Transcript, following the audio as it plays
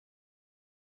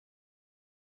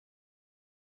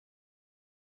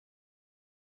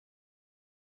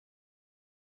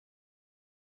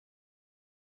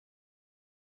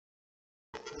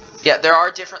Yeah, there are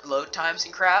different load times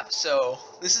and crap, so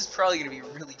this is probably going to be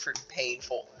really freaking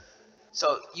painful.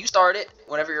 So, you start it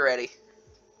whenever you're ready.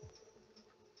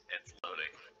 It's loading.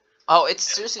 Oh, it's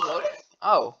seriously loading?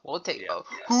 Oh, we'll take... Yeah. Oh.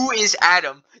 Who is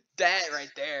Adam? That right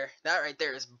there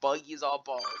is buggy as all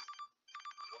balls.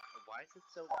 Why is it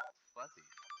so fuzzy?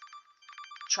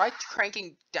 Try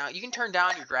cranking down. You can turn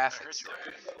down your graphics.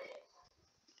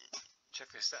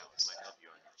 Check this out. It might help you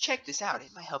on your Check this out.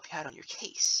 It might help you out on your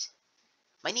case.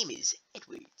 My name is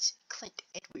Edwards. Clint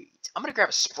Edwards. I'm gonna grab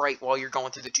a Sprite while you're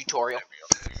going through the tutorial.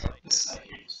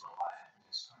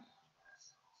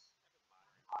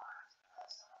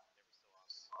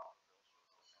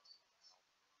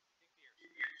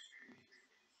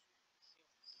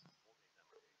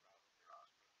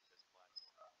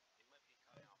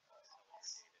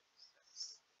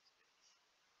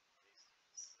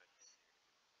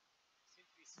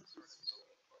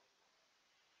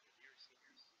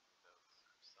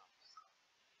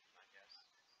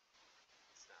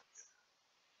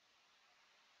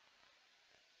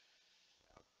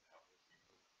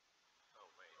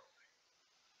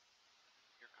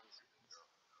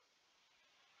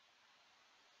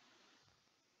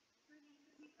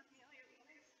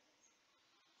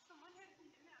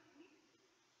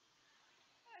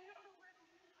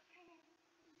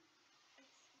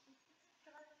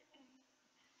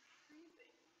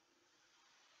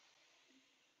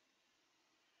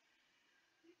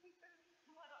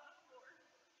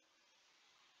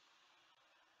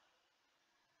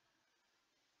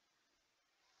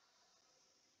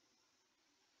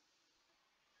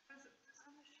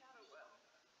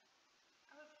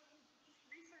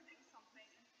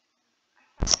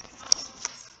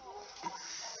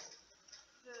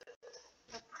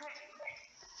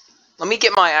 Let me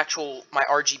get my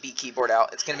RGB keyboard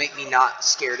out. It's gonna make me not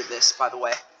scared of this, by the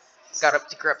way. Got up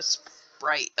to grab a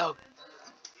Sprite. Oh,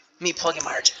 me plugging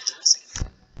my RGB.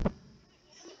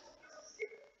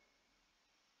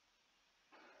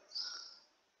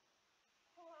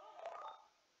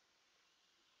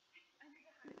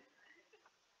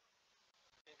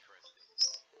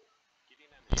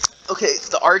 Okay,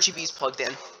 the RGB's plugged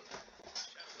in.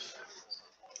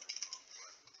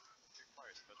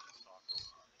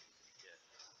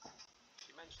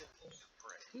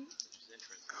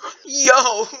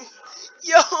 Yo!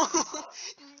 Yo!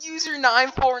 User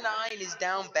 949 is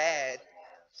down bad.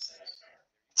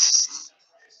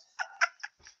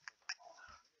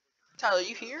 Tyler,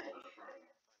 you here?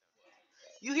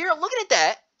 You here? Looking at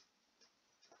that.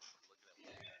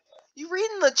 You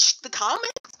reading the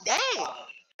comments? Dang.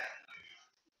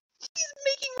 He's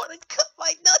making want to cut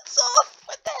my nuts off.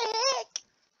 What the heck?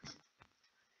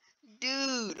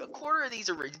 Dude, a quarter of these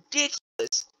are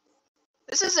ridiculous.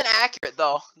 This isn't accurate,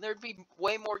 though. There'd be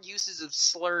way more uses of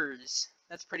slurs.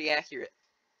 That's pretty accurate.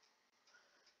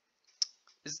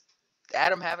 Is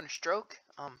Adam having a stroke?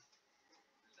 No.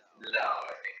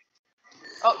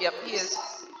 Oh, yep, he is.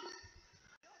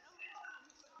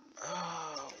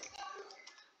 Oh.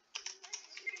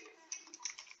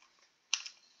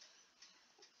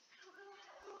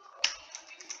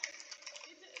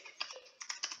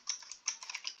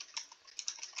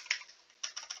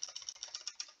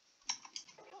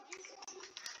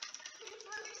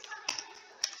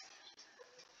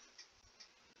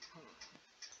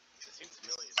 It seems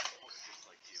Millie is just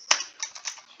like you.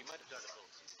 She might have done it a little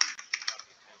too got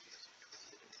the attention as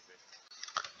she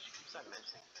she keeps on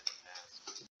mentioning men in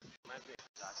masks. Reminds me of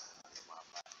the documentary a while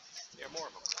back. They're more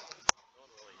of a club. No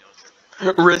one really knows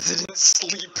their Resident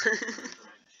sleeper.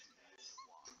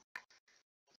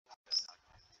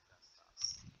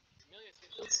 Amelia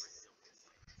seems like a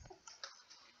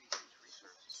great deal of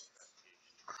research investigation.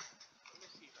 Let me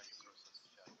see if I can process the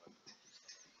shadow web.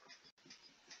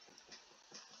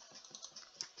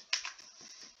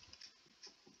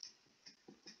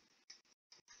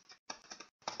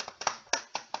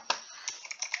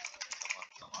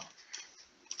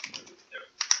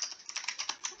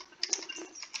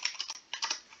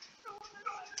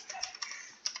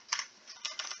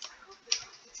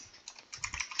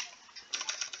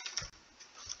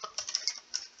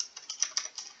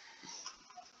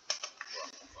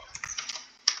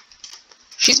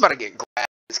 She's about to get grabbed.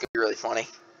 It's gonna be really funny.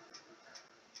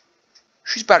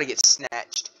 She's about to get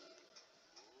snatched.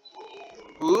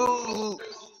 Ooh,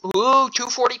 ooh,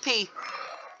 240p.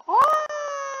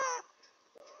 Ah!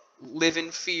 Live in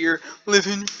fear. Live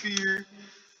in fear.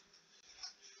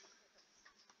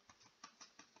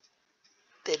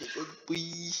 That is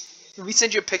ugly. Let me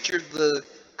send you a picture of the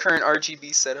current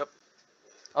RGB setup.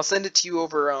 I'll send it to you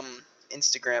over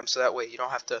Instagram, so that way you don't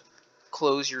have to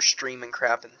close your stream and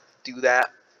crap and do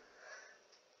that.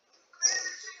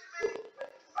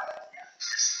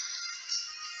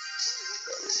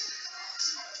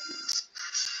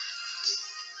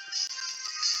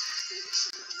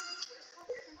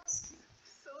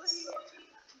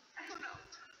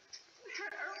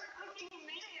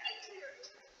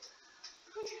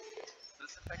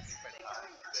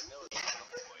 I know at some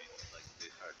point, like, they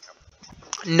start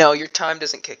coming. No, your time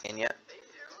doesn't kick in yet.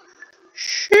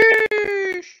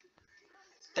 Sheesh.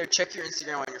 There, check your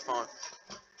Instagram on your phone.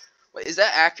 Wait, is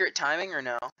that accurate timing or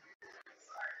no?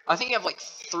 I think you have like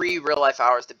 3 real-life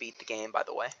hours to beat the game, by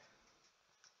the way.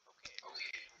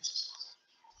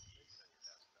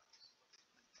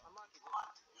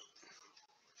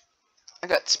 I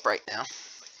got Sprite now.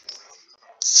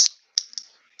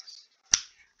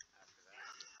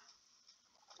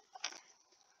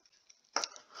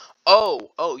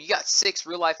 Oh, you got 6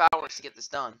 real-life hours to get this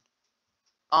done.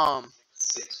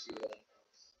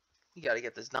 You gotta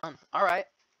get this done. Alright.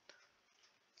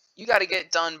 You gotta get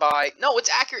it done by... No, it's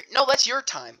accurate. No, that's your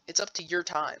time. It's up to your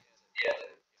time.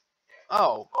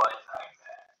 Oh.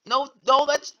 No,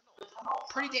 that's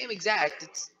pretty damn exact.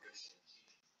 It's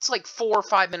like 4 or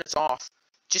 5 minutes off.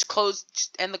 Just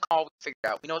end the call, we figured it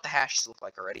out. We know what the hashes look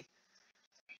like already.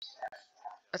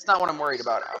 That's not what I'm worried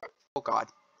about. Oh god.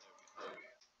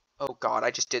 Oh god,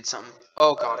 I just did something.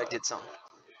 Oh god, I did something.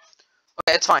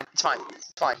 Okay, it's fine. It's fine.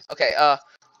 It's fine. Okay,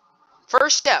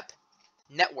 first step.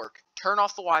 Network. Turn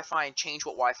off the Wi-Fi and change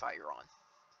what Wi-Fi you're on.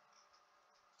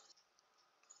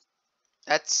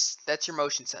 That's your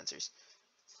motion sensors.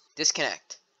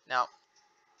 Disconnect. Now,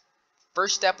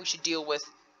 first step we should deal with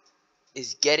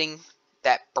is getting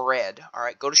that bread.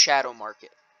 Alright, go to Shadow Market.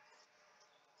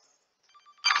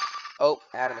 Oh,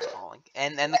 Adam is calling.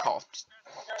 End the call.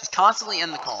 Just constantly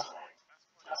end the call.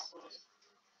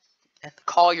 End the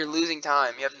call, you're losing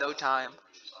time. You have no time.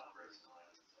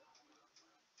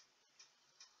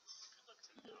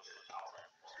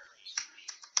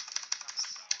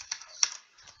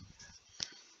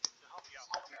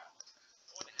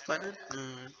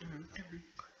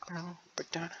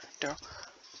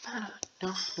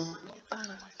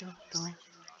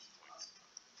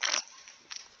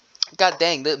 God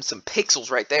dang, there's some pixels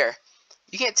right there.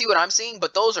 You can't see what I'm seeing,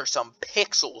 but those are some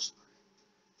pixels.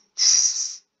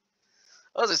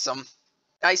 Those are some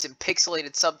nice and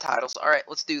pixelated subtitles. Alright,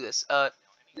 let's do this.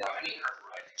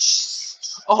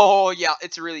 Oh, yeah,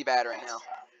 it's really bad right now.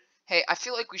 Hey, I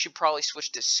feel like we should probably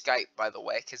switch to Skype, by the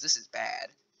way, because this is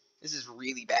bad. This is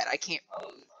really bad. I can't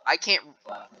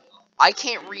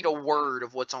read a word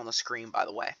of what's on the screen, by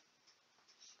the way.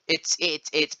 It's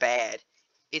bad.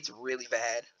 It's really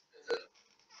bad.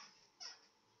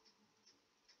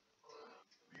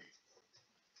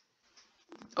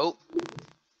 Oh.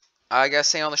 I gotta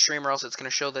stay on the stream or else it's gonna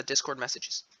show the Discord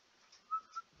messages.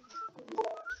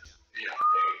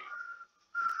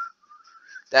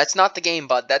 That's not the game,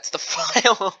 bud. That's the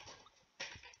file.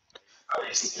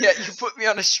 Yeah, you put me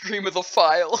on a stream with a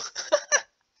file.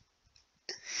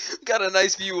 Got a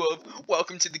nice view of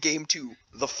welcome to the game 2,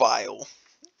 the file.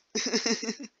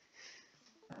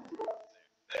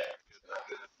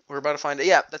 We're about to find it.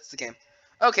 Yeah, that's the game.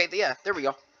 Okay, yeah, there we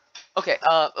go. Okay,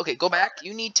 okay, go back.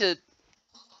 You need to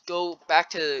go back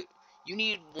to. You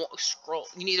need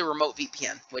You need a remote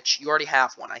VPN, which you already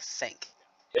have one, I think.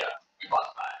 Yeah, you bought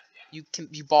that.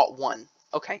 You bought one.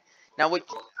 Okay. Now what?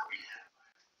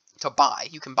 To buy,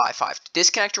 you can buy 5.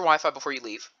 Disconnect your Wi-Fi before you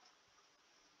leave.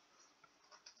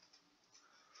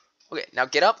 Okay, now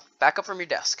get up, back up from your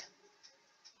desk.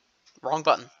 Wrong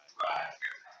button.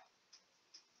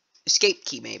 Escape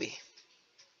key, maybe.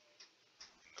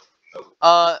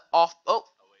 Off. Oh.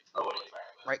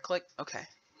 Right click. Okay.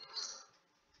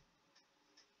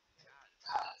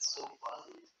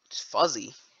 It's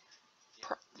fuzzy.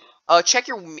 Check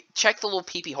the little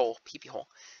peepee hole. Peepee hole.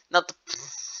 Not the.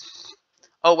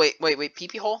 Oh wait.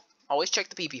 Peepee hole. Always check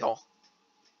the peepee hole.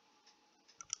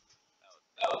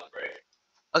 That was great.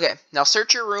 Okay, now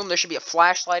search your room. There should be a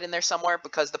flashlight in there somewhere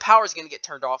because the power is going to get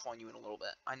turned off on you in a little bit.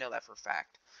 I know that for a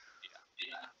fact.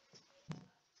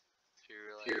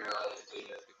 Yeah.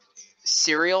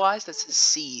 Serialized? That says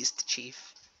seized,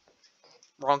 Chief.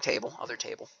 Wrong table. Other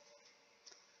table.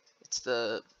 It's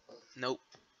the... Nope.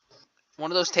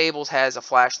 One of those tables has a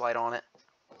flashlight on it.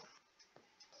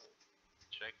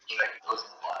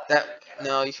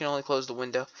 No, you can only close the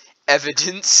window.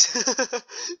 Evidence.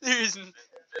 There's...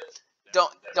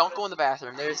 Don't go in the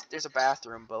bathroom. There's a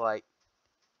bathroom, but like...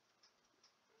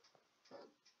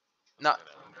 Not...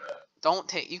 Don't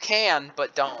take... You can,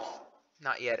 but don't.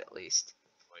 Not yet, at least.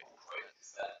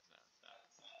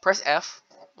 Press F.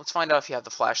 Let's find out if you have the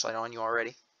flashlight on you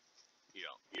already. You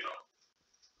don't.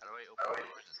 How do I open it?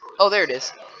 Oh, there it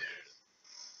is.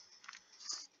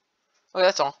 Okay,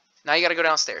 that's all. Now you gotta go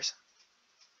downstairs.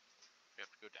 We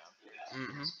have to go down.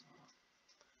 Mm-hmm.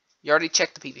 You already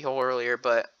checked the peepee hole earlier,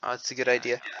 but it's a good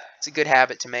idea. It's a good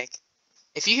habit to make.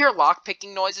 If you hear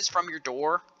lock-picking noises from your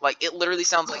door, like, it literally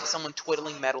sounds like someone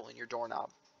twiddling metal in your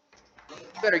doorknob.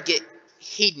 You better get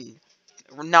hidden.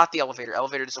 Not the elevator.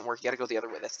 Elevator doesn't work. You gotta go the other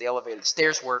way. That's the elevator. The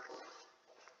stairs work.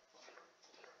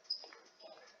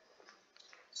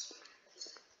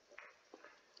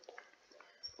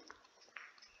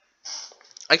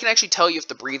 I can actually tell you if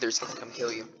the breather's gonna come kill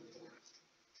you.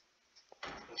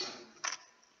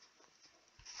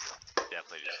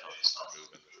 Definitely just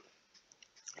moving.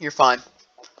 You're fine.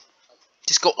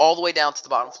 Just go all the way down to the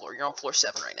bottom floor. You're on floor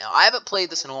 7 right now. I haven't played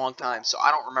this in a long time, so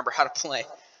I don't remember how to play.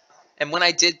 And when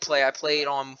I did play, I played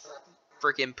on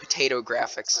freaking potato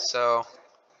graphics, so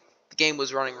the game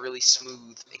was running really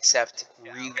smooth, except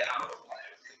really. As a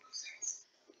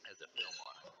film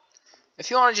on it. If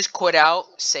you want to just quit out,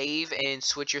 save, and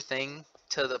switch your thing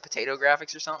to the potato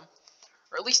graphics or something,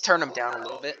 or at least turn them down a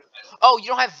little bit. Oh, you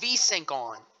don't have VSync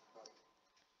on.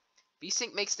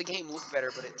 VSync makes the game look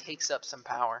better, but it takes up some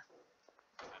power.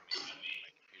 I mean,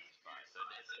 my computer's fine, so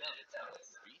it's not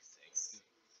VSync.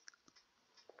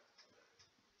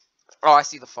 Oh, I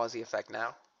see the fuzzy effect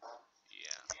now.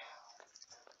 Yeah.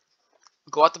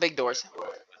 Go out the big doors. What are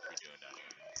we doing down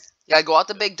here? Yeah, go out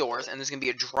the big doors, and there's gonna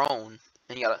be a drone,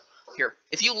 and you gotta here.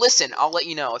 If you listen, I'll let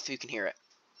you know if you can hear it.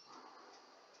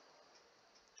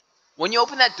 When you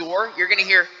open that door, you're gonna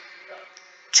hear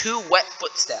 2 wet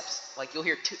footsteps. Like you'll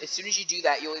hear 2. As soon as you do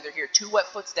that, you'll either hear 2 wet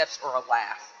footsteps or a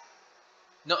laugh.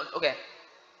 No, okay.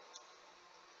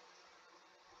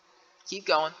 Keep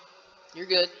going. You're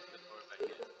good.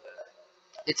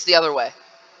 It's the other way.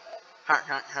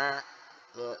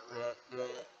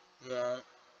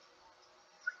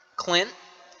 Clint?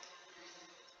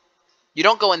 You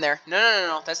don't go in there.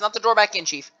 No. That's not the door back in,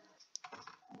 Chief.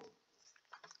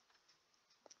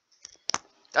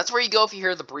 That's where you go if you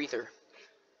hear the breather.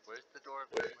 Where's the door?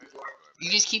 Where's the door? You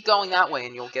just keep going that way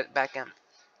and you'll get back in.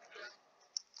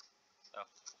 Oh.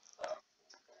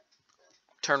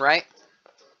 Turn right.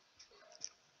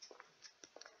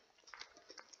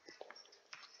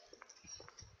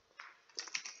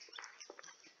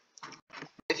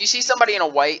 If you see somebody in a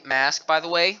white mask, by the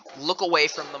way, look away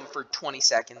from them for 20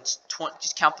 seconds.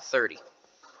 Just count to 30.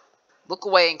 Look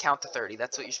away and count to 30.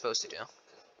 That's what you're supposed to do.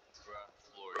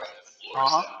 Floor 7.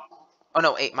 Uh-huh. Oh,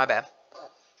 no, 8. My bad.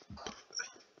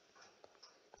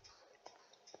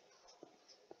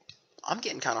 I'm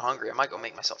getting kind of hungry. I might go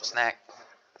make myself a snack.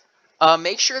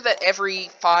 Make sure that every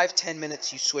 5-10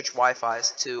 minutes you switch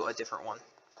Wi-Fi's to a different one.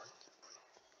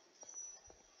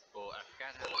 Well, I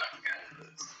forgot how to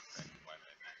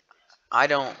I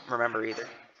don't remember either.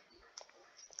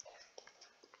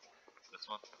 this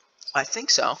one? I think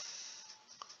so.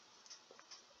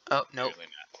 Oh, nope. Clearly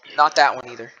Not that one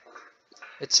either.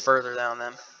 It's further down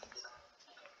them.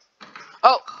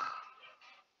 Oh!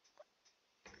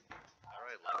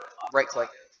 Alright, Right click.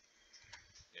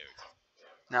 there we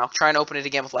go. Now try and open it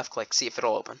again with left click. See if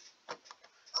it'll open. No.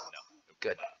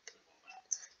 Good.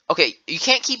 Okay, you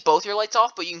can't keep both your lights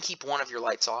off, but you can keep one of your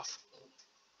lights off.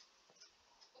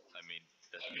 I mean,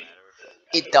 doesn't matter.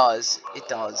 It does. It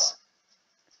does.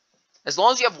 As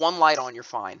long as you have one light on, you're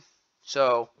fine.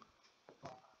 So,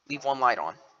 leave one light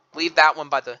on. Leave that one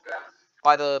by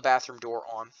the bathroom door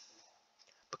on.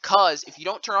 Because if you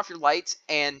don't turn off your lights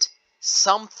and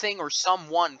something or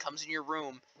someone comes in your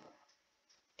room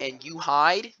and you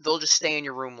hide, they'll just stay in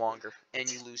your room longer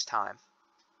and you lose time.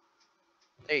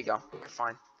 There you go. You're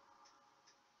fine.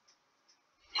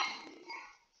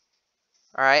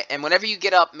 Alright, and whenever you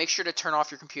get up, make sure to turn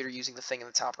off your computer using the thing in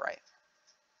the top right.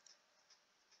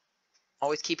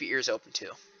 Always keep your ears open too.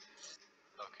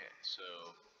 Okay, so...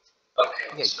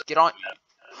 Okay, get on.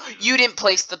 You didn't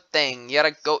place the thing. You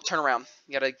gotta go, turn around.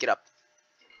 You gotta get up.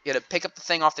 You gotta pick up the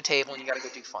thing off the table and you gotta go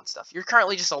do fun stuff. You're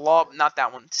currently just a log, not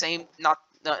that one. Same, no.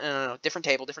 Different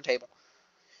table, different table.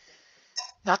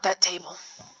 Not that table.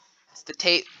 It's the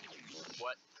tape.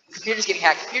 What? Computer's getting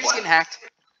hacked. Computer's getting hacked.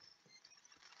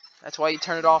 That's why you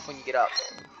turn it off when you get up.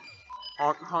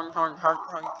 Honk, honk, honk, honk,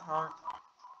 honk, honk.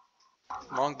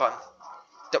 Wrong button.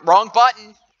 The wrong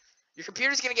button! Your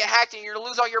computer's gonna get hacked and you're gonna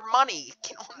lose all your money.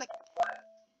 Get on the...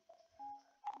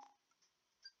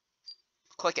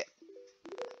 Click it.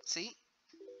 See?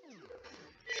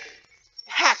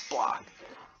 Hack block.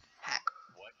 Hack.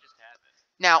 What just happened?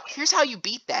 Now, here's how you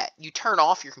beat that. You turn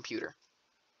off your computer.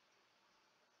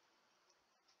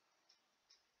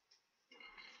 Okay,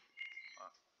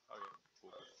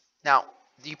 cool. Now,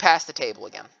 you pass the table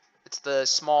again. It's the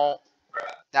small...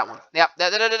 That one. Yep.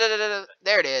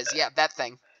 There it is. Yeah, that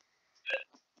thing.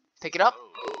 Pick it up.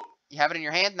 Oh, You have it in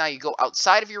your hand. Now you go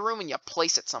outside of your room and you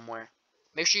place it somewhere.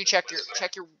 Make sure you check your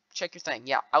thing.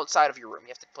 Yeah, outside of your room. You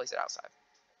have to place it outside.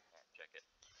 check it.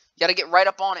 You gotta get right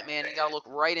up on it, man. You gotta look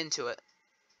right into it.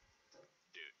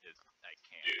 Dude, I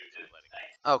can't. It's not letting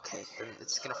me. Okay, then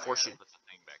it's gonna force you.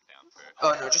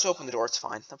 Oh no, just open the door. It's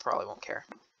fine. They probably won't care.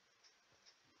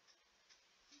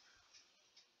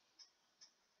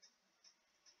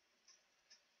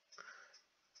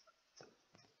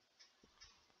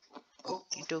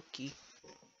 Okie dokie.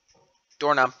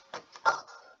 Doorknob.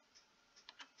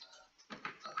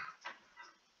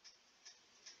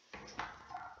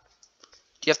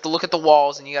 You have to look at the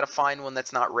walls and you gotta find one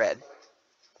that's not red.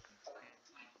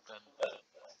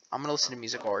 I'm gonna listen to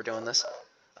music while we're doing this.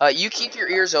 You keep your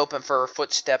ears open for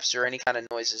footsteps or any kind of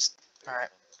noises. Alright.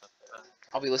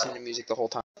 I'll be listening to music the whole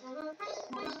time.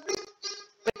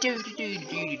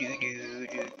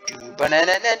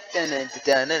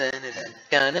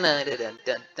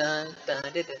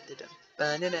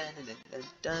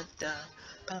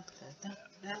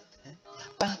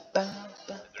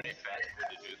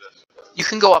 You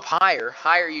can go up higher.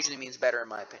 Higher usually means better in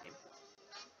my opinion.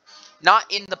 Not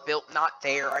in the build, not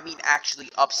there. I mean actually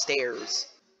upstairs.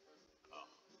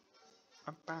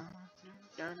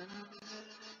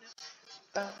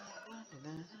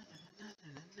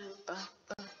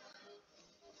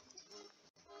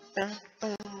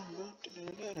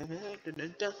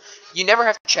 You never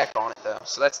have to check on it though,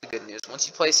 so that's the good news. Once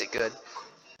you place it good.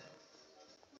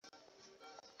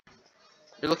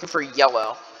 You're looking for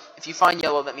yellow. If you find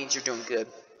yellow, that means you're doing good.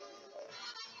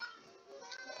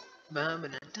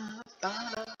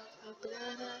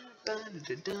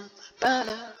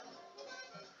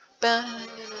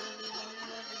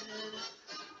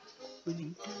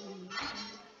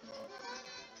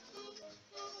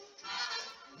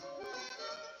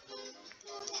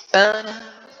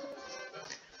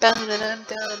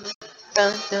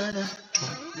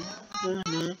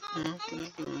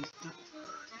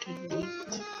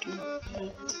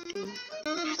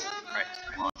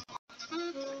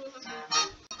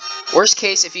 Worst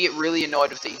case, if you get really annoyed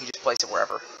with it, you can just place it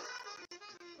wherever.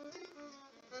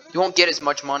 You won't get as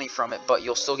much money from it, but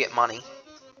you'll still get money.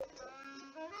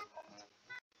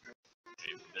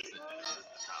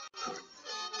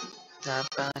 Like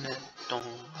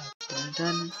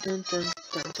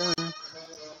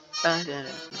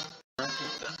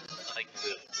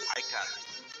the icon.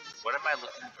 What am I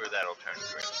looking for that'll turn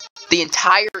green? The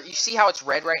entire, you see how it's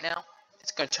red right now?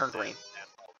 It's gonna turn green. Well,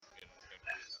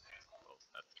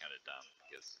 that's kind of dumb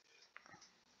because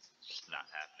it's just not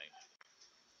happening.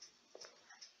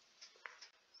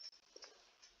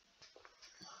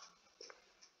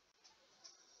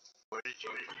 Where did you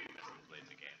play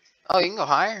the game? Oh, you can go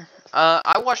higher.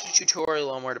 I watched a tutorial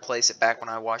on where to place it back when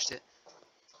I watched it.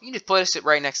 You can just place it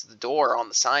right next to the door on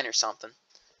the sign or something.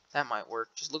 That might work.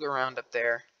 Just look around up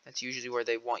there. That's usually where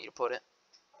they want you to put it.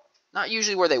 Not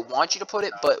usually where they want you to put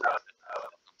it, but...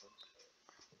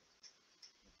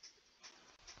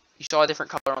 You saw a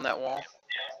different color on that wall? No,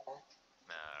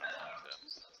 I don't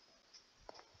think so.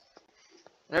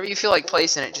 Whenever you feel like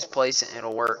placing it, just place it and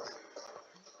it'll work.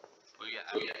 Well, yeah,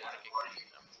 I want to get green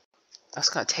though. That's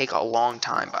going to take a long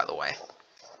time, by the way.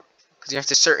 Because you have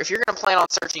to search. If you're going to plan on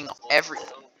searching every... Did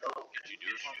you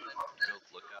do something? Go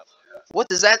look up. What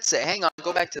does that say? Hang on,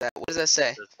 go back to that. What does that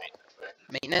say? It says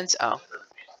Maintenance? Oh.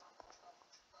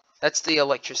 That's the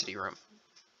electricity room.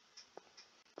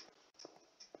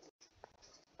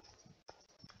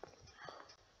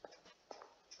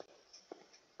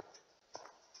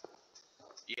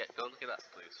 yeah, go look it up,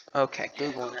 please. Okay,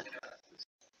 Googling it.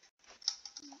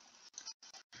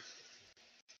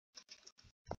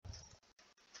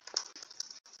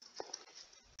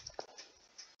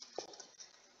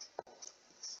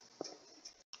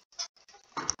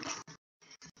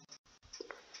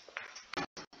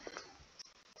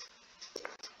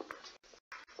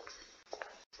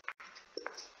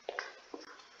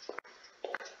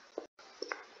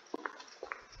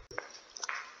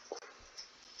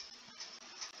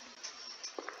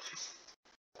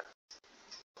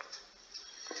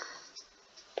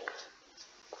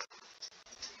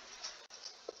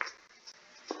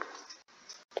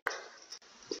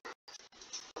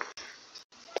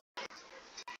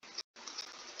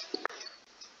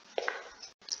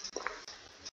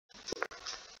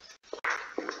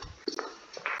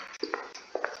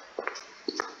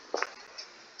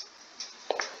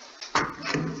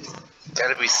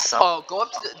 Gotta be some. Oh, go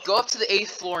up to the 8th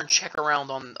floor and check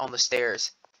around on the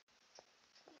stairs.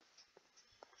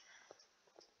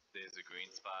 There's a green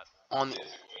spot. On the...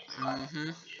 Mm-hmm.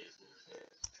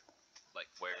 Like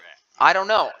where at? I don't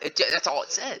know. That's all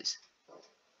it says.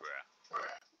 Bruh.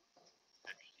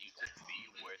 You said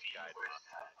the worst guide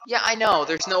possible. Yeah, I know.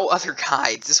 There's no other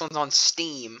guides. This one's on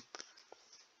Steam.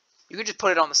 You could just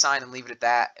put it on the sign and leave it at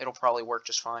that. It'll probably work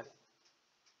just fine.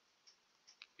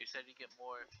 You said you get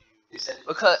more if you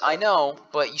Because I know,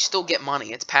 but you still get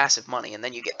money. It's passive money, and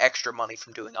then you get extra money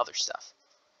from doing other stuff.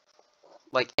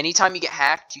 Like, anytime you get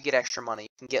hacked, you get extra money. You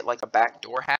can get, like, a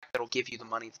backdoor hack that'll give you the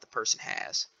money that the person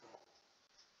has.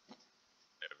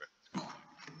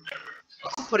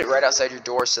 Put it right outside your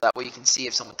door so that way you can see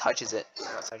if someone touches it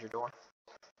right outside your door.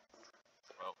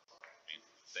 Well, I mean,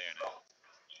 there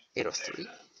now. 803.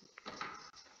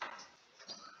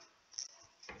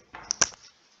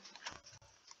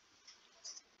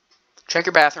 Check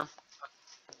your bathroom.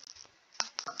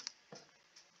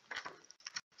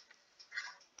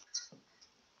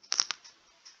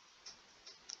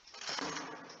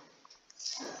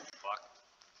 Fuck.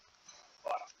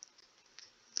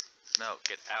 No,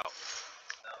 get out.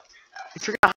 If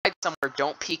you're gonna hide somewhere,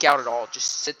 don't peek out at all.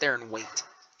 Just sit there and wait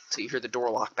until you hear the door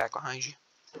lock back behind you.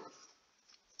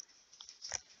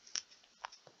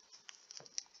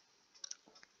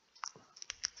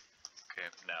 Okay,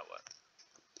 now what?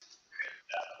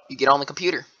 You get on the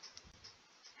computer.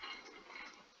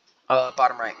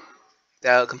 Bottom right.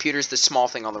 The computer's the small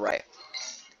thing on the right.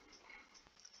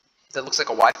 That looks like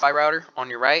a Wi-Fi router on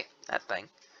your right. That thing.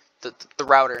 The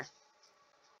router. That?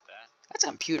 That's a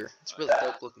computer. It's a really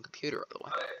dope looking computer, by the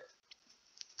way.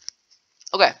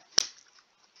 Okay.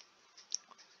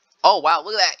 Oh, wow.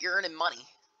 Look at that. You're earning money.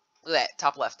 Look at that.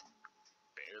 Top left.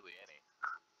 Barely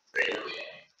any.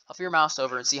 Hover your mouse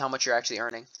over and see how much you're actually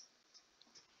earning.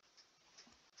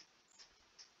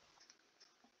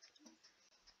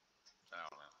 I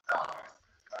don't know. Alright.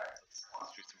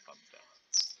 Let's do some fun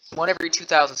stuff. 1 every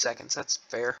 2,000 seconds. That's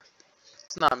fair.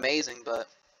 It's not amazing, but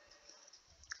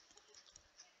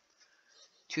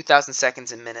 2,000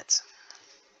 seconds in minutes.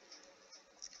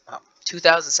 Oh,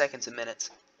 2,000 seconds in minutes.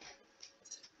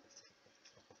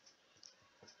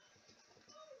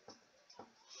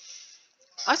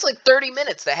 That's like 30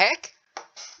 minutes. The heck?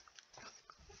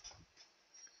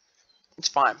 It's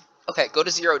fine. Okay, go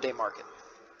to 0 day market.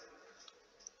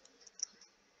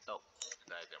 Oh,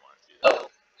 I didn't want to do that.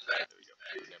 There we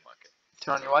go. Day market.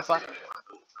 Turn on your Wi-Fi.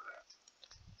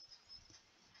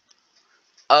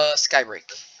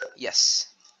 Skybreak. Yes.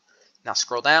 Now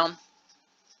scroll down.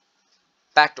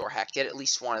 Backdoor hack. Get at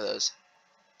least one of those.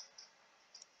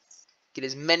 Get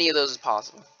as many of those as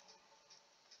possible.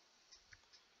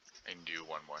 And do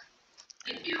one more.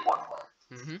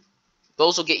 Mm-hmm.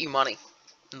 Those will get you money.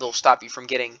 And they'll stop you from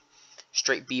getting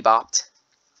straight bebopped.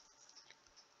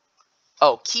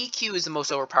 Oh, key queue is the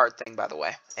most overpowered thing, by the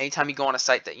way. Anytime you go on a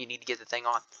site that you need to get the thing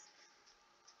on,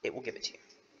 it will give it to you.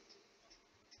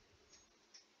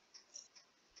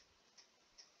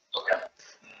 Okay.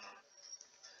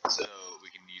 So we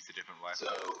can use a different Wi-Fi.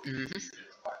 Mm-hmm.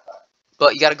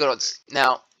 But you gotta go to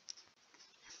now.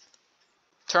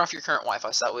 Turn off your current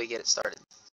Wi-Fi so that way you get it started.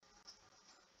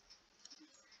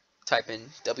 Type in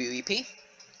WEP.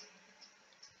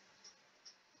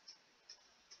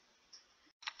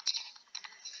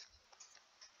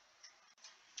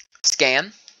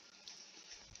 Scan.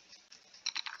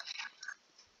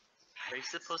 How are you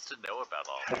supposed to know about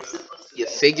all this? You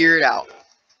figure it out.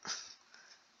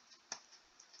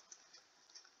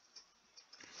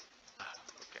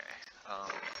 Okay.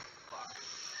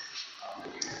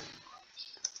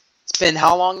 It's been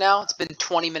how long now? It's been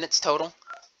 20 minutes total.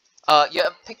 You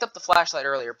picked up the flashlight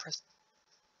earlier. Press.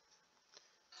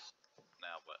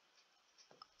 Now what?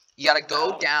 You gotta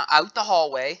go down out the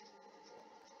hallway.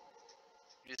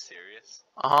 You serious?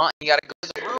 You gotta go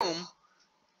to the room.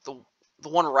 The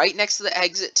one right next to the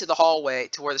exit to the hallway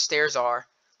to where the stairs are.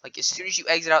 Like as soon as you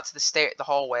exit out to the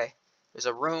hallway, there's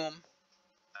a room.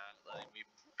 Letting me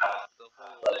pop the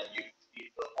hole.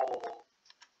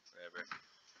 Whatever.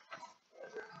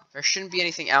 There shouldn't be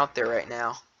anything out there right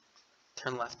now.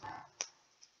 Turn left.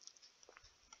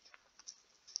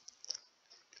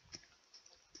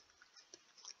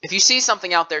 If you see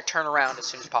something out there, turn around as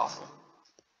soon as possible.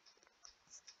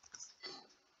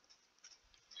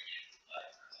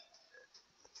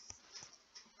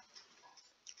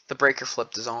 The breaker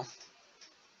flipped is on.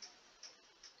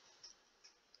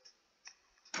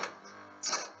 Big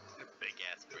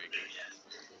ass breaker.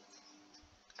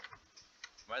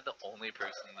 Am I the only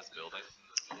person in this building?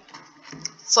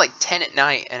 It's like 10 at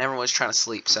night and everyone's trying to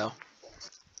sleep, so.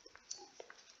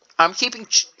 I'm keeping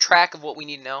track of what we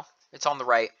need to know. It's on the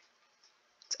right.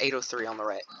 It's 803 on the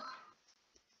right.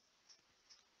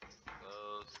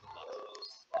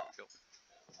 Go.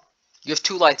 You have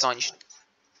 2 lights on. You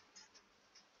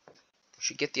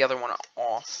should get the other one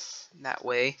off that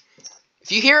way.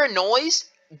 If you hear a noise,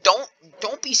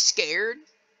 don't be scared,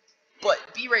 but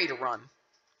be ready to run.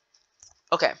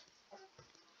 Okay.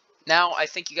 Now I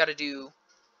think you got to do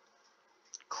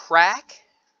crack,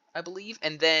 I believe,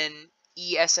 and then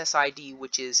ESSID,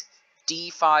 which is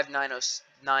D599709.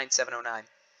 59709.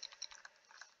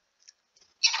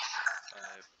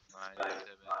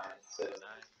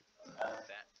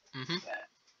 That.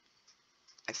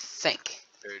 I think.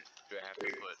 Or do I have to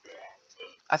put?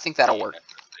 I think that'll work.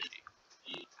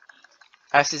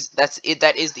 That's it.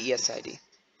 That is the ESSID.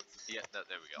 Yeah. No,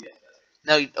 there we go.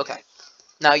 No, okay.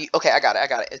 Now you okay? I got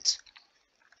it. It's.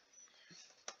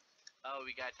 Oh,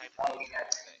 we gotta type the thing.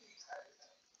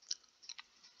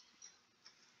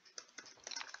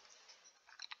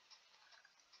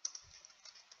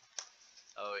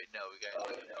 Oh wait, no, we gotta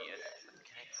type the ES.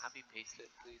 Can I copy paste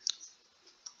it, please?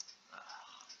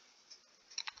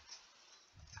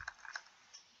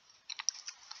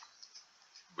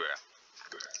 Bruh.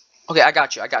 Okay, I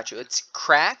got you. It's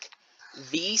crack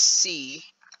VC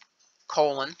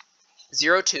colon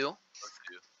 02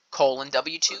 colon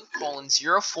W2 colon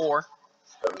 04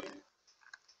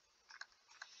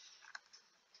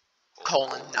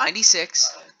 colon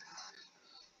 96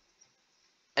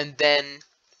 and then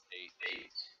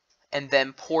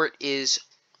port is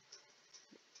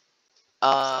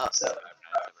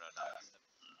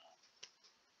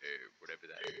Whatever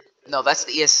that is. no, that's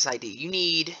the ESSID. You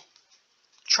need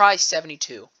try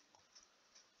 72.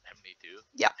 72?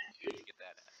 Yeah. Where'd you get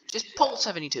that at? Just pull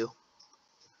 72.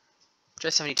 Try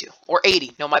 72 or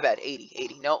 80. No, my bad.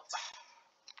 80. Nope.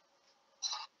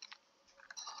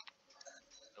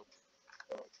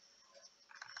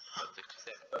 That's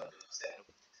what you said.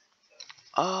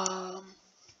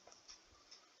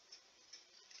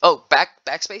 Oh,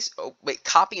 backspace. Oh, wait.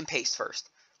 Copy and paste first.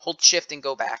 Hold shift and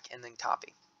go back, and then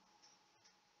copy.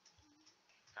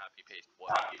 Copy paste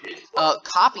what?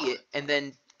 Copy it and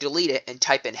then delete it and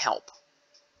type in help.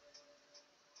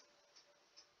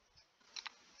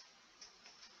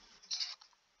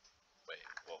 Wait,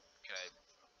 well, can I?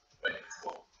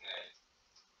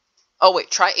 Oh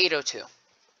wait, try 802. Where'd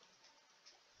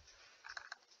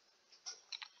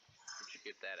you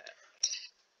get that at?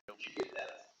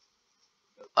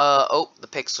 Oh, the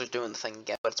pixel's doing the thing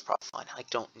again, but it's probably fine. I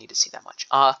don't need to see that much.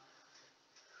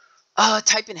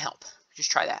 Type in help.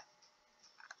 Just try that.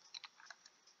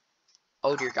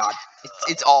 Oh dear God,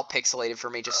 it's all pixelated for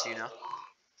me, just so you know.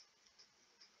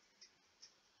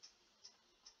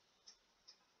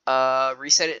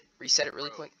 Reset it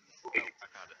really quick. Oh, I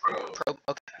found it. Probe.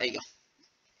 Okay, there you go.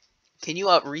 Can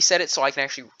you reset it so I can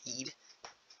actually read?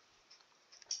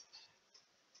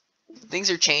 Things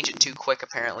are changing too quick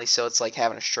apparently, so it's like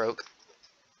having a stroke.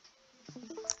 There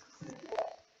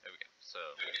we go. So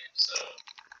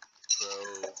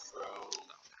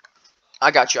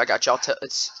I got you.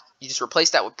 You just replace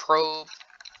that with probe.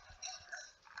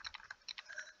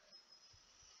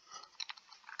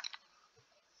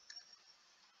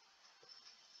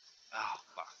 oh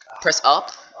fuck. Press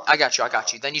up. I got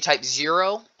you. Then you type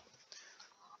 0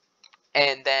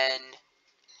 and then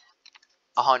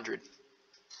 100.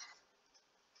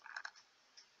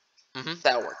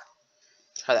 That'll work.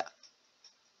 Try that.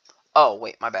 Oh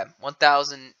wait, my bad.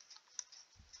 1000.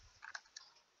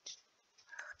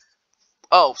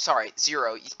 Oh, sorry,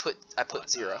 0. I put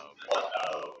 0.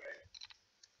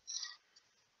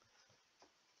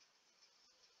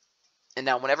 And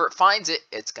now whenever it finds it,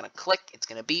 it's gonna click, it's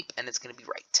gonna beep, and it's gonna be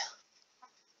right.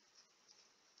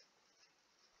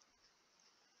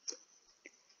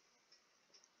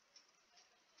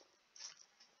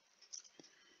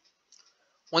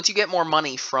 Once you get more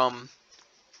money from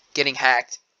getting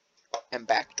hacked and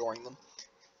backdooring them,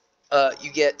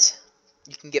 you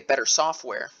can get better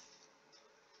software.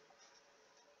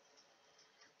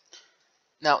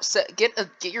 Now, get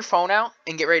your phone out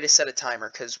and get ready to set a timer,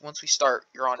 because once we start,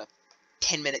 you're on a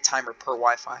 10-minute timer per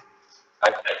Wi-Fi. I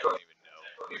don't even know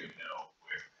where the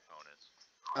phone is.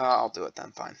 I'll do it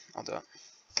then. Fine, I'll do it.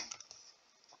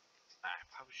 I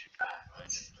probably should.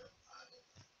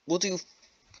 We'll do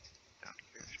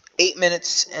 8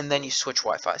 minutes, and then you switch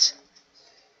Wi-Fis.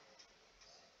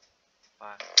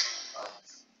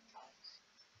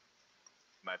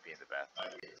 Might be in the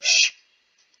bathroom. Shh.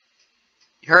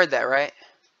 You heard that, right?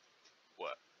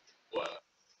 What?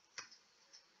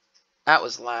 That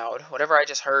was loud. Whatever I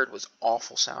just heard was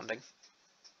awful sounding.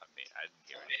 I mean, I didn't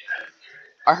hear anything.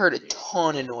 I heard a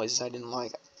ton of noises I didn't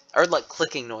like. I heard like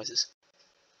clicking noises.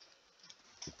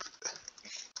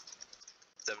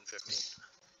 750.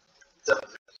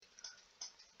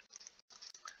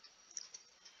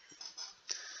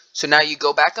 So now you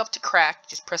go back up to crack.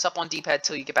 Just press up on D-pad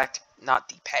till you get back to, not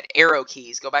D-pad, arrow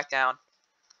keys. Go back down.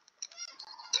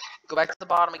 Go back to the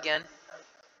bottom again.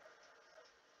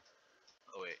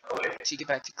 Oh wait. So you get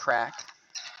back to crack.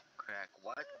 Crack.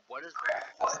 What? What is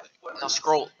crack? Now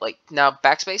scroll, like, now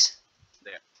backspace.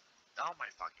 There. Oh my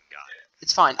fucking god.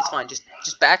 It's fine. It's fine. Just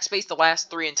backspace the last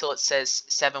 3 until it says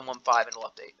 715 and it'll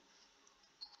update.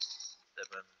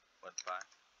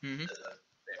 715.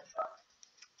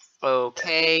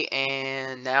 Okay,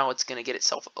 and now it's gonna get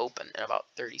itself open in about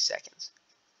 30 seconds.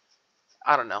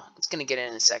 I don't know. It's gonna get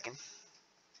in a second.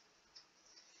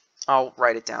 I'll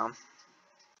write it down.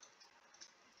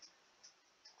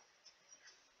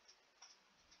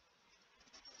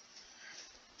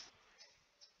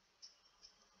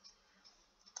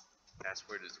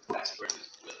 Password is Willie.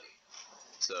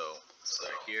 So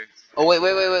right here. Oh wait.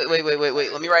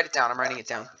 Let me write it down. I'm writing it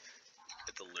down.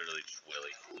 It's literally just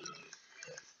Willie.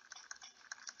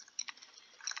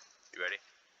 You ready?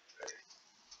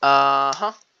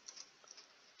 Uh-huh.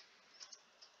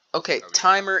 Okay,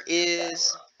 timer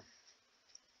is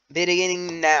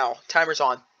beginning now. Timer's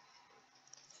on.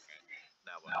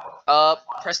 Now what?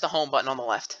 Press the home button on the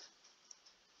left.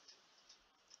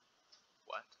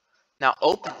 What? Now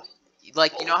open,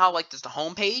 like, you know how, like, there's the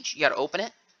home page? You gotta open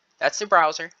it. That's the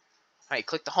browser. Alright,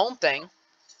 click the home thing.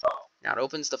 Now it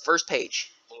opens the first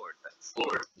page. Lord, that's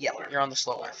Lord. Yeah, you're on the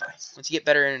slow Wi-Fi. Once you get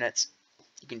better internet,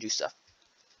 you can do stuff.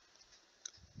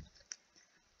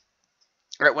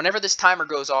 Alright, whenever this timer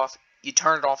goes off, you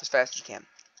turn it off as fast as you can.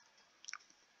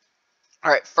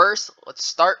 Alright, first, let's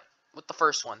start with the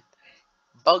first one.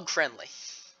 Bug friendly.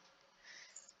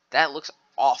 That looks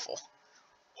awful.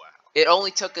 Wow. It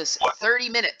only took us 30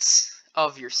 minutes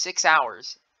of your 6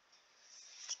 hours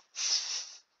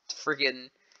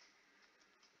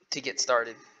to get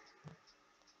started.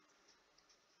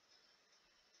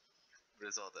 What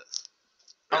is all this?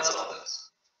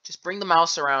 Just bring the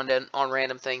mouse around on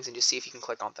random things and just see if you can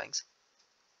click on things.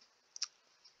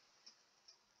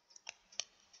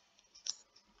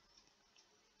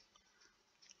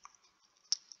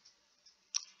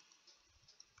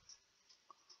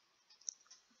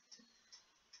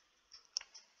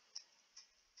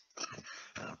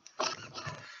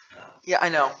 Yeah, I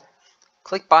know.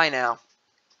 Click buy now.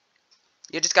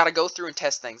 You just gotta go through and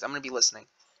test things. I'm gonna be listening.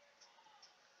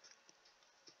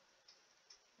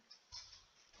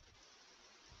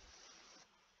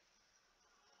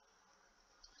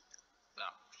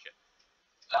 Oh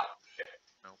shit.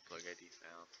 No plug ID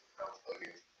found.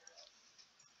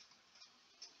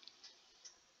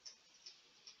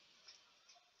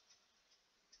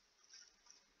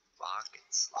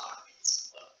 Lockets.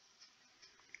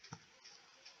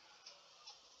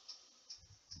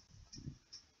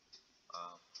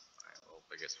 Alright, well,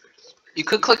 I guess we'll just. You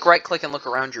could click right click and look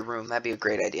around your room. That'd be a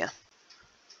great idea.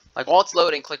 Like, while it's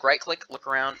loading, click right click, look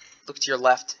around, look to your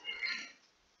left.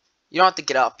 You don't have to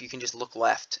get up. You can just look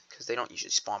left because they don't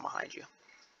usually spawn behind you.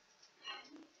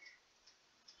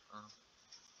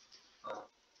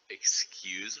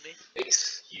 Excuse me?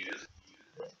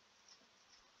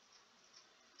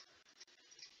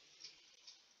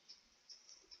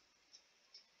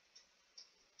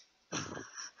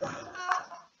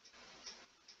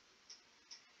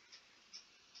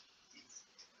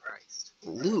 Christ.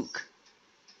 Luke.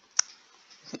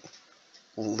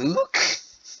 Luke?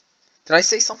 Did I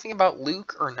say something about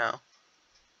Luke or no?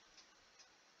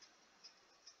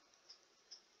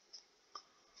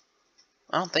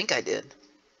 I don't think I did.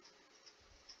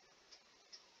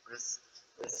 This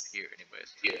here,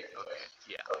 anyways. Okay,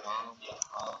 yeah.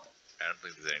 I don't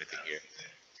think there's anything here.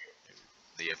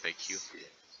 The FAQ.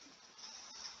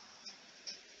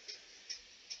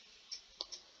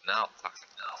 No, fuck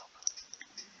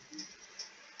no.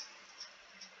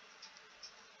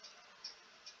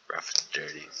 Rough and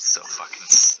dirty. So fucking.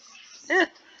 Eh.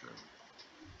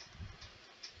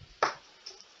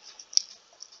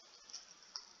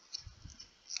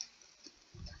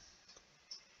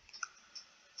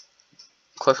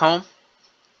 Click home.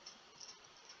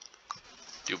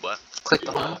 Do what? Click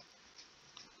the home.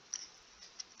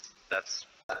 That's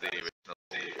the original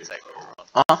site we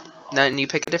were on. Then you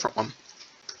pick a different one.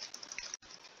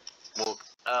 Well,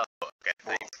 oh, okay.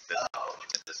 Thanks. That's not what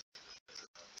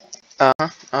you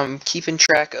meant. I'm keeping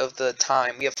track of the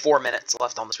time. We have 4 minutes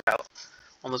left on this route.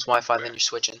 On this Wi-Fi, then you're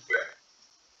switching.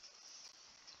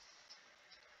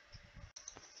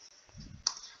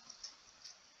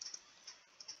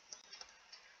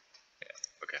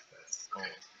 Okay.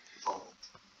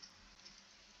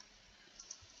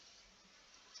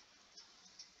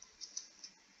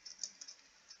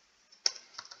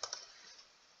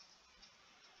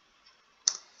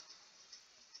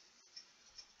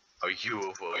 Oh,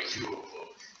 UFO.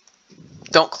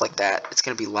 Don't click that. It's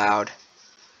going to be loud.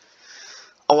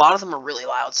 A lot of them are really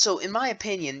loud. So, in my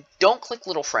opinion, don't click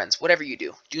Little Friends. Whatever you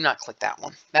do, do not click that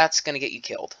one. That's going to get you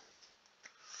killed.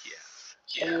 Yeah.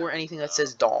 or anything that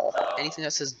says doll. Anything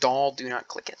that says doll, do not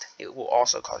click it. It will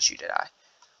also cause you to die.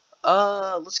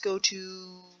 Let's go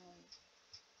to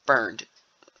burned.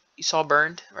 You saw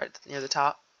burned right near the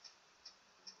top?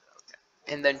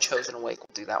 And then Chosen Awake,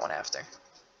 we'll do that one after.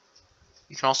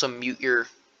 You can also mute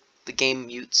the game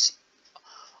mutes.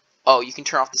 Oh, you can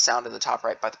turn off the sound in the top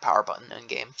right by the power button in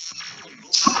game.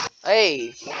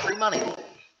 Hey, free money.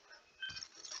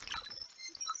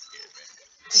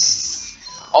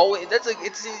 Oh, wait, it's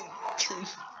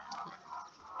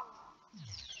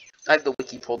I have the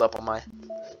wiki pulled up on my.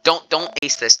 Don't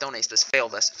ace this. Don't ace this. Fail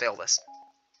this. Fail this.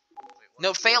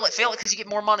 No, fail it, because you get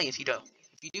more money if you don't.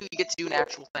 If you do, you get to do an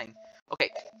actual thing. Okay,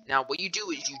 now what you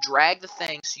do is you drag the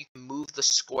thing so you can move the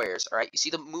squares, alright? You see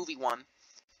the movie one,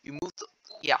 you move the,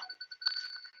 yeah.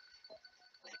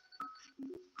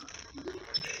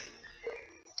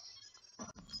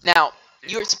 Now,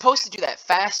 you're supposed to do that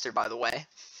faster, by the way.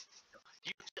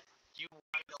 You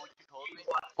know what you told me?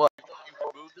 What? You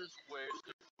move the squares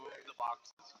to move the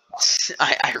boxes.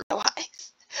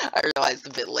 I realized a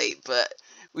bit late, but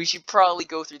we should probably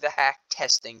go through the hack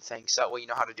testing thing so that way you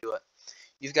know how to do it.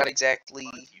 You've got exactly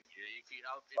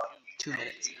 2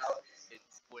 minutes. It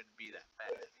wouldn't be that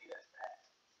fast.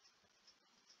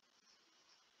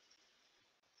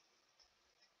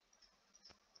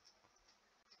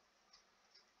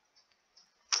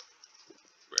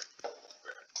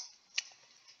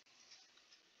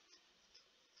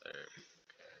 There.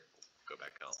 Go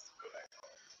back home.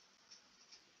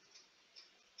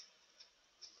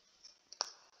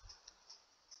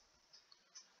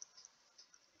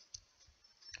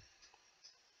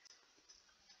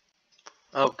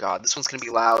 Oh god, this one's gonna be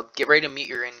loud. Get ready to mute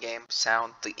your in-game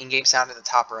sound. The in-game sound at the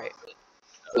top right.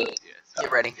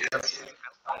 Get ready.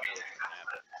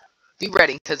 Be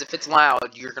ready, because if it's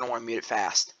loud, you're gonna want to mute it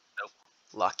fast. Nope.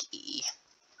 Lucky.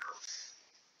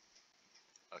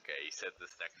 Okay, you said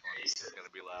this next one is gonna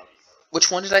be loud.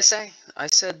 Which one did I say? I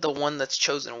said the one that's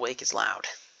Chosen Awake is loud.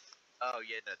 Oh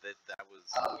yeah, no, that was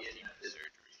surgery.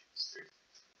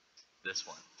 This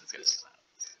one is gonna be loud.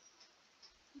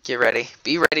 Get ready.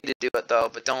 Be ready to do it though,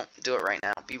 but don't do it right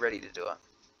now. Be ready to do it.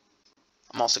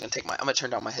 I'm also gonna I'm gonna turn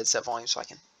down my headset volume so I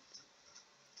can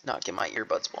not get my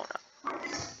earbuds blown out.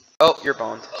 Oh, you're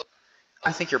boned.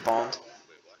 I think you're boned.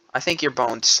 I think you're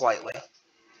boned slightly.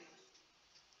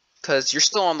 Because you're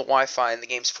still on the Wi-Fi and the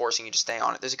game's forcing you to stay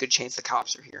on it. There's a good chance the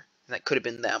cops are here. And that could have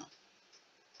been them.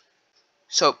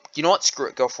 So, you know what? Screw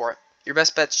it. Go for it. Your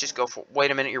best bet's just go for it. Wait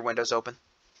a minute. Your window's open.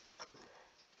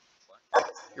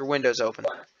 Your window's open.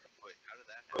 Wait, how did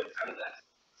that happen?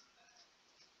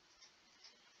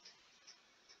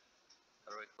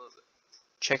 How do I close it?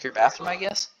 Check your bathroom, I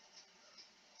guess?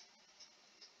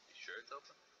 You sure it's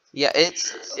open? Yeah,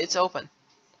 it's open.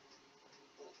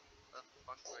 How the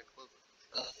fuck do I close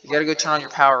it? You gotta go turn on your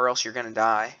power or else you're gonna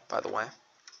die, by the way.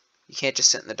 You can't just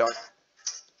sit in the dark.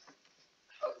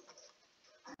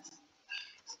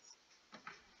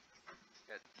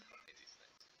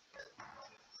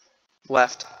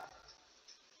 Left.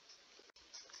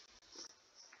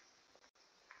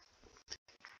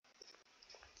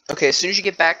 Okay, as soon as you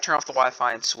get back, turn off the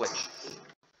Wi-Fi and switch.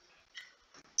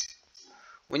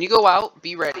 When you go out,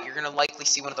 be ready. You're going to likely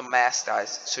see one of the masked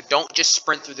guys. So don't just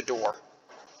sprint through the door.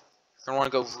 You're going to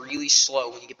want to go really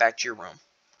slow when you get back to your room.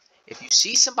 If you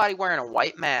see somebody wearing a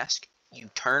white mask, you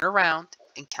turn around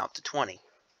and count to 20.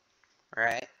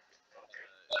 Alright?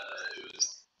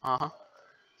 Uh-huh.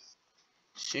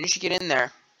 As soon as you get in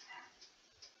there,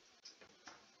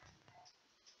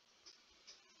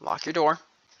 lock your door.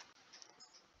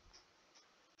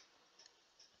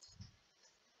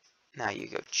 Now you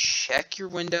go check your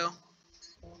window.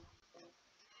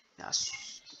 Now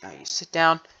you sit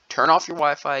down, turn off your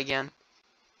Wi-Fi again.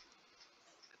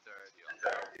 It's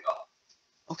already on.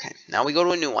 Okay, now we go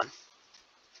to a new one.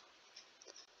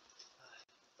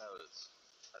 That was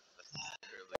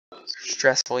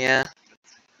Stressful, yeah.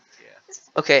 yeah.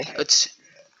 Okay, let's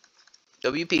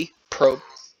WP probe.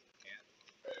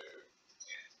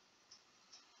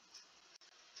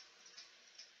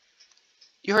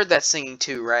 You heard that singing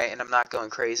too, right? And I'm not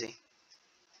going crazy.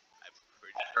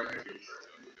 I'm pretty sure.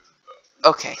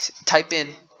 Okay, so type in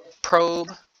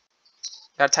probe.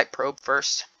 Gotta type probe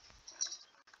first.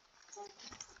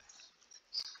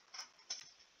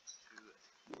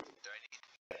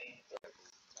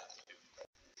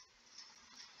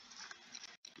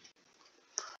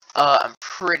 I'm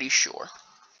pretty sure.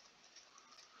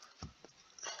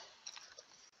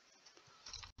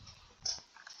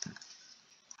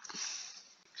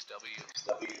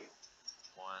 W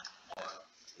 1.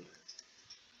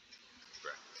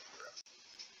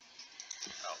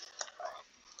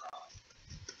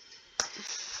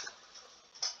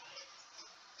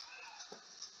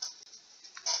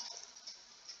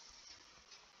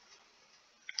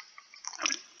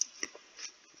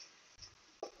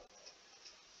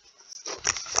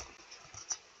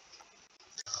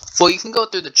 Well, you can go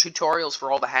through the tutorials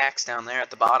for all the hacks down there at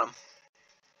the bottom.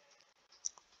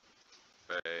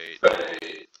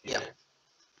 Right. Yeah. Alright,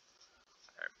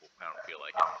 well, I don't feel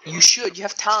like it. You should. You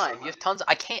have time. You have tons.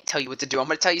 I can't tell you what to do. I'm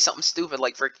gonna tell you something stupid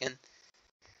like freaking.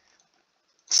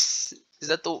 Is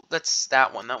that the? That's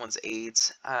that one. That one's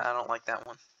AIDS. I don't like that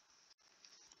one.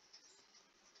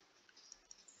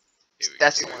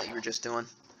 That's the one that you were just doing.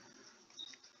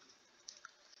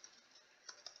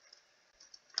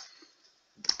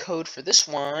 The code for this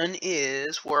one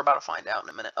is. We're about to find out in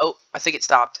a minute. Oh, I think it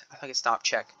stopped. I think it stopped.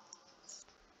 Check.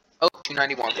 Oh,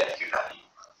 291. Yeah,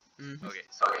 290. Okay,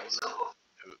 so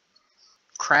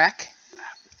Crack.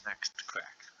 next crack.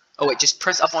 Oh wait, just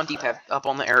press up on D-pad, up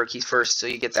on the arrow keys first, so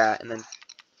you get that, and then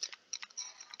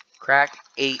crack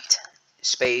 8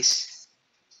 space,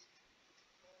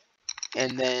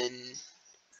 and then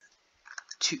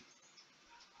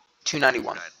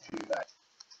 291. There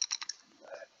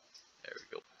we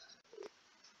go.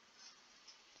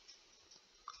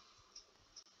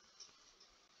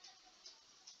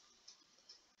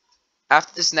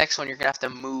 After this next one, you're gonna have to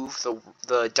move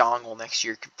the dongle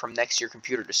from next to your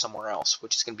computer to somewhere else,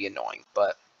 which is gonna be annoying,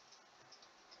 but.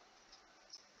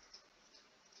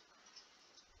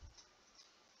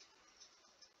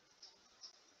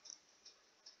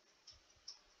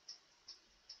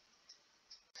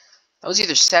 That was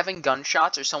either 7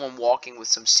 gunshots or someone walking with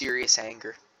some serious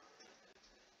anger.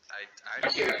 I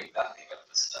hear you not picking up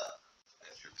the stuff,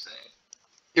 as you're saying.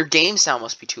 Your game sound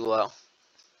must be too low.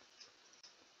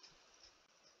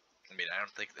 I mean, I don't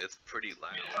think it's pretty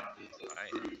loud.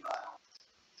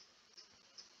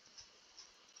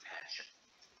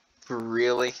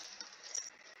 Really?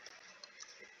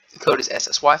 The code is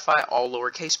SS Wi-Fi, all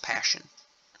lowercase, passion.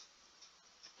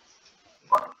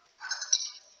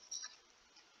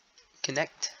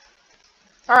 Connect.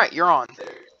 Alright, you're on.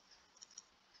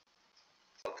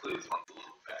 Hopefully this one's a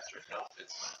little faster. No,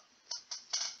 it's not.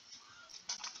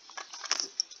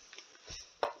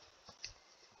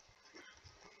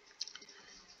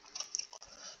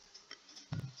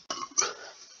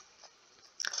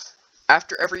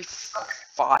 After every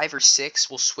 5 or 6,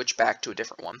 we'll switch back to a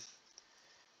different one.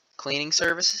 Cleaning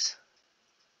services?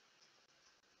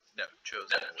 No, chosen.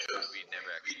 We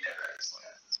never actually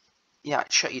Yeah,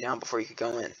 it shut you down before you could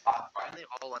go in. Why are they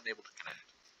all unable to connect?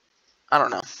 I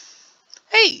don't know.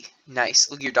 Hey!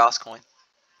 Nice. Look at your DOS coin.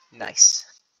 Nice.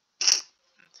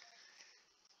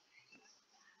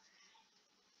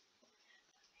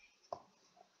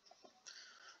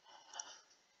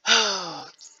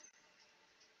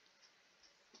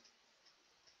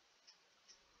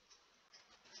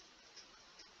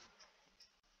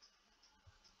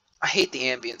 I hate the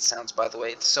ambient sounds, by the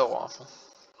way. It's so awful.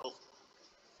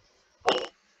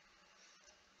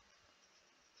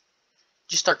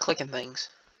 Just start clicking things.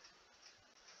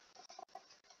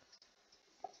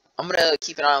 I'm gonna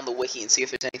keep an eye on the wiki and see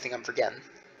if there's anything I'm forgetting.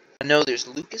 I know there's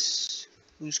Lucas,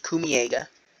 who's Kumiega.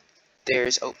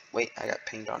 There's... Oh, wait, I got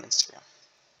pinged on Instagram.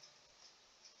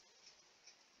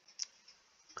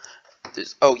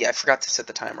 There's... Oh, yeah, I forgot to set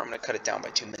the timer. I'm gonna cut it down by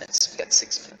 2 minutes. We got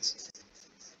 6 minutes.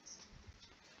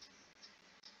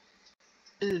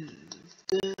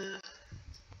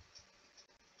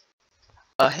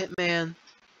 A Hitman.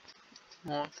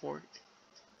 On for it.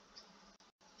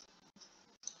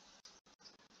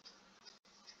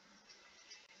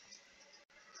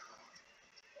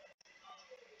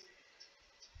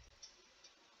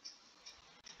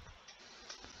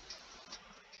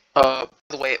 By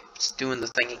the way, it's doing the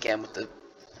thing again with the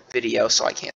video, so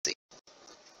I can't see.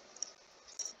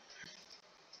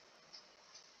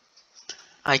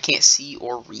 I can't see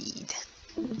or read.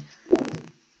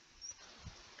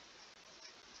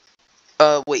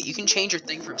 Wait, you can change your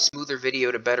thing from smoother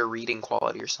video to better reading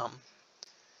quality or something.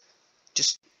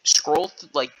 Just scroll,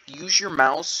 like, use your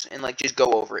mouse and, like, just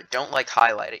go over it. Don't, like,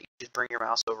 highlight it. You just bring your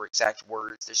mouse over exact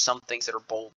words. There's some things that are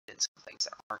bolded and some things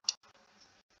that aren't.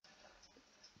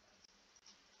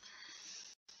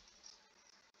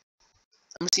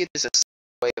 Let me see if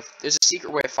there's a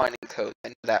secret way of finding code. I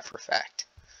know that for a fact.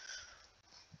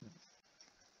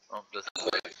 Oh, this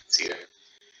way. It's here.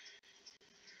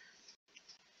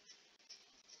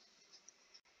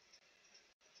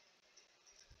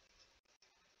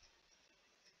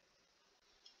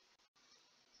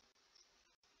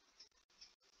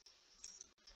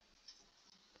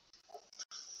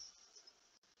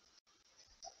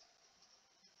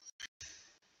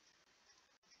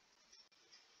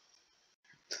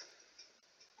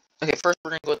 Okay, first we're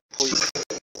gonna go with the police. I'm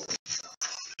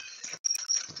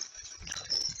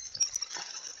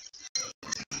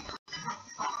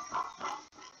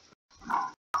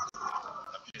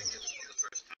shooting this for the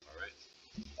first time, alright?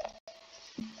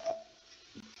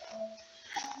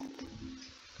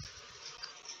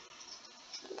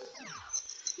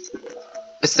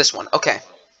 It's this one. Okay.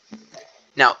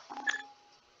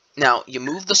 Now you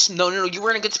move the. No. You were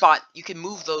in a good spot. You can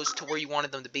move those to where you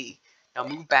wanted them to be. Now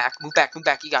move back. Move back. Move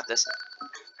back. You got this.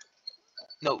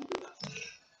 No.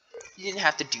 You didn't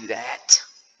have to do that.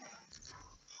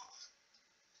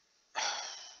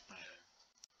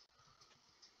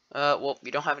 Well,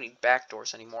 you don't have any back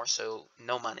doors anymore, so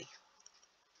no money.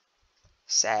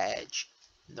 Sag.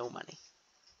 No money.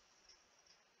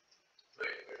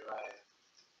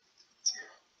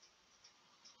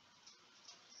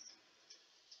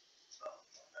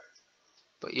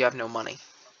 But you have no money.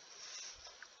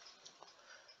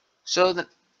 So then,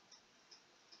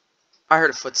 I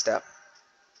heard a footstep.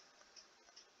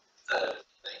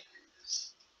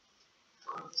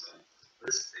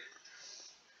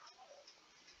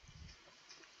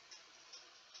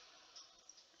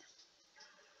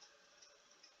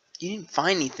 You didn't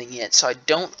find anything yet, so I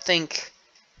don't think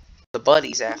the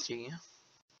buddy's after you.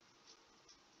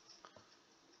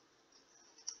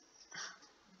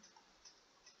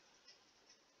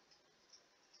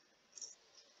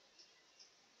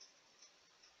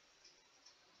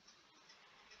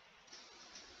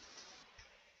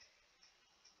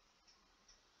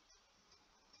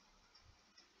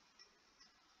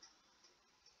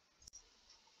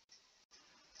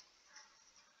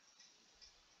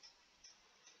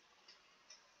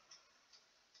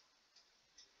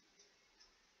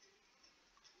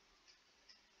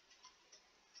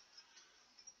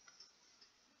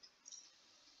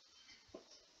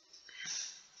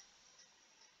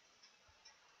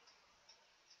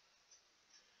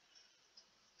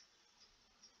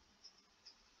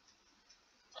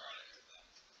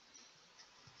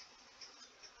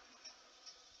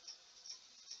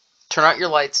 Turn out your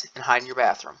lights and hide in your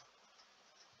bathroom.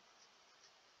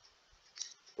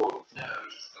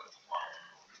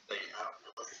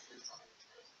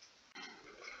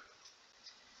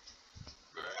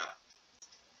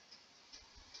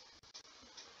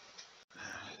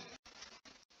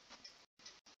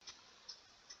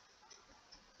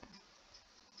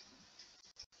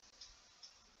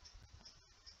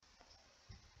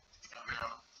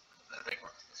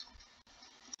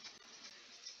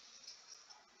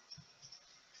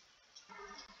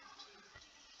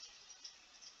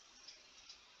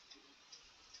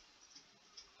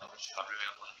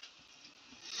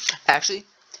 Actually,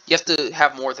 you have to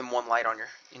have more than one light on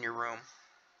in your room.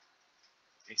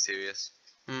 Are you serious?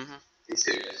 Mm-hmm. Are you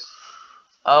serious?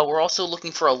 We're also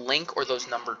looking for a link or those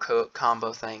number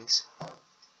combo things.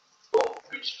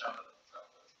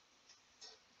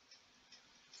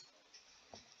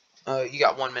 You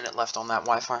got 1 minute left on that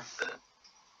Wi-Fi.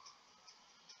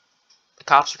 The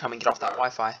cops are coming. Get off that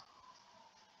Wi-Fi.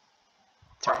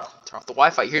 Turn off the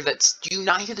Wi-Fi. You hear that? Do you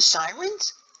not hear the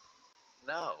sirens?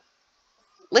 No.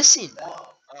 Listen.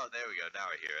 Oh, there we go. Now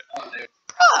I hear it.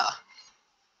 Bruh.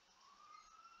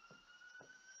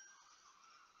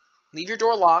 Leave your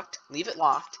door locked. Leave it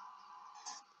locked.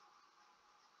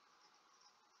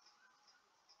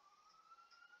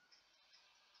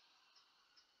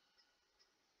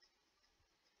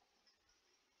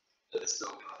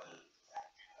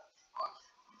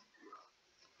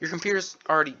 Your computer's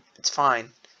already. It's fine.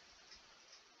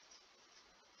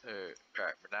 Alright,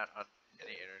 we're not on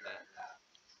any internet.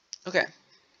 Okay.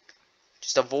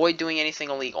 Just avoid doing anything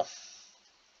illegal.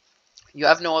 You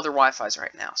have no other Wi-Fis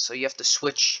right now, so you have to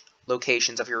switch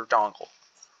locations of your dongle,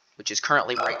 which is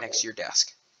currently right next to your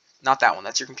desk. Not that one,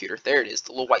 that's your computer. There it is,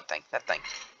 the little white thing, that thing.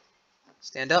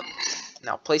 Stand up.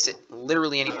 Now place it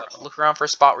literally anywhere. Look around for a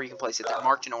spot where you can place it. They're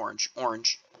marked in orange.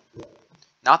 Orange.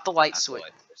 Not the light switch.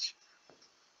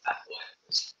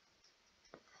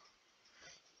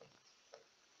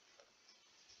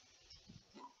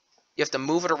 You have to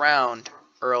move it around,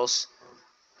 or else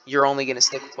you're only going to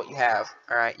stick with what you have.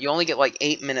 Alright, you only get like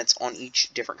 8 minutes on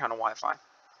each different kind of Wi-Fi.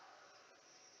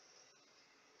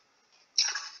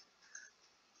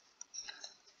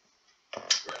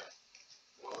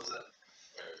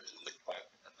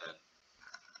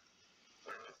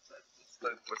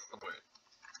 What's the point?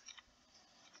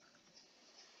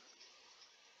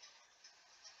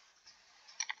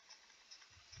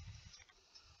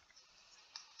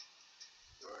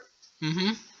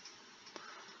 Mm-hmm.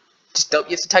 Just you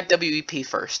have to type WEP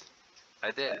first.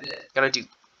 I did. Gotta do.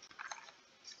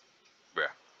 Bruh.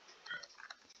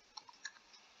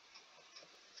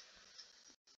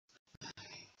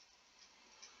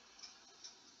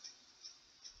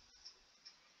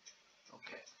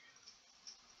 Okay.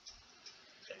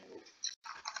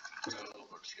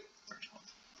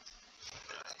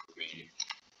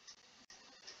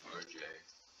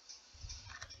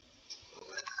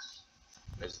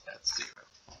 There's that zero.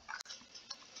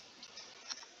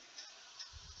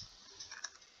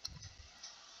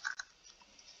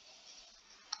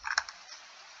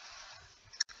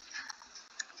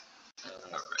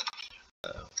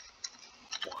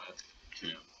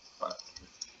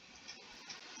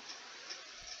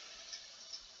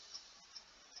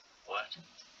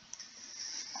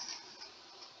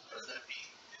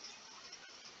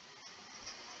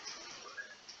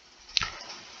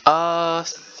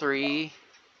 3,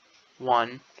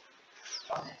 1.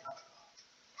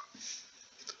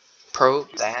 Probe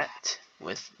that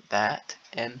with that,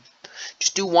 and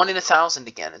just do 1 in 1,000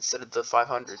 again instead of the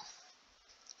 500.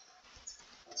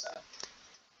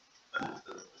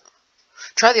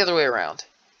 Try the other way around.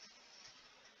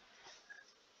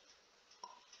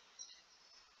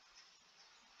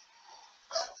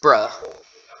 Bruh.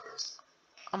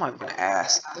 I'm not even gonna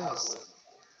ask.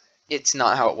 It's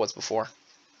not how it was before.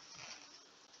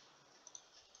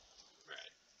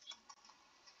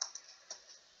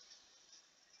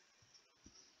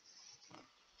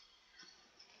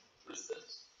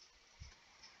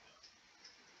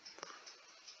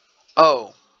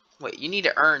 Oh, wait, you need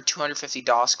to earn 250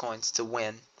 DOS coins to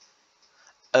win.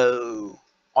 Oh,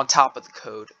 on top of the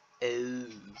code. Oh.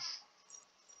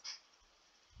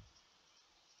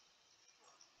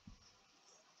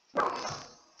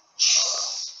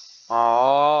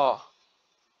 Oh.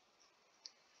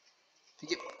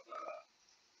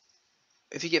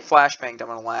 If you get flashbanged, I'm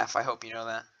gonna laugh. I hope you know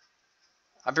that.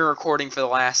 I've been recording for the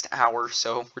last hour,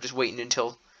 so we're just waiting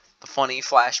until the funny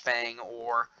flashbang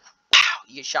or pow,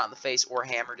 you get shot in the face or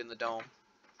hammered in the dome.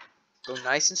 Go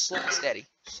nice and slow and steady.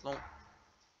 Slow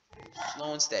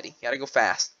and steady. You gotta go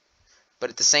fast. But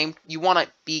at the same, you want to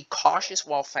be cautious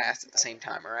while fast at the same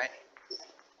time, alright?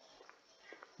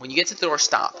 When you get to the door,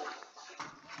 stop.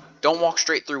 Don't walk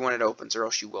straight through when it opens, or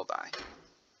else you will die.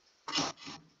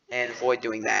 And avoid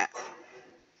doing that.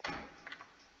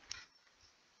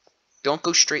 Don't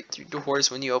go straight through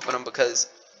doors when you open them, because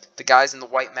the guys in the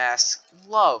white masks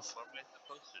love. What am I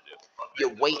supposed to do? You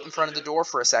wait in front of the door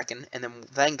for a second, and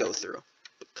then go through.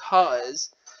 Because,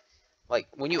 like,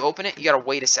 when you open it, you gotta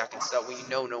wait a second, so that way you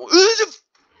know no one...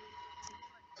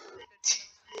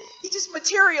 He just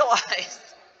materialized!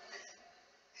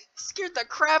 Scared the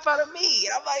crap out of me,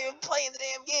 and I'm not even playing the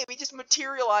damn game. He just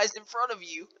materialized in front of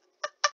you.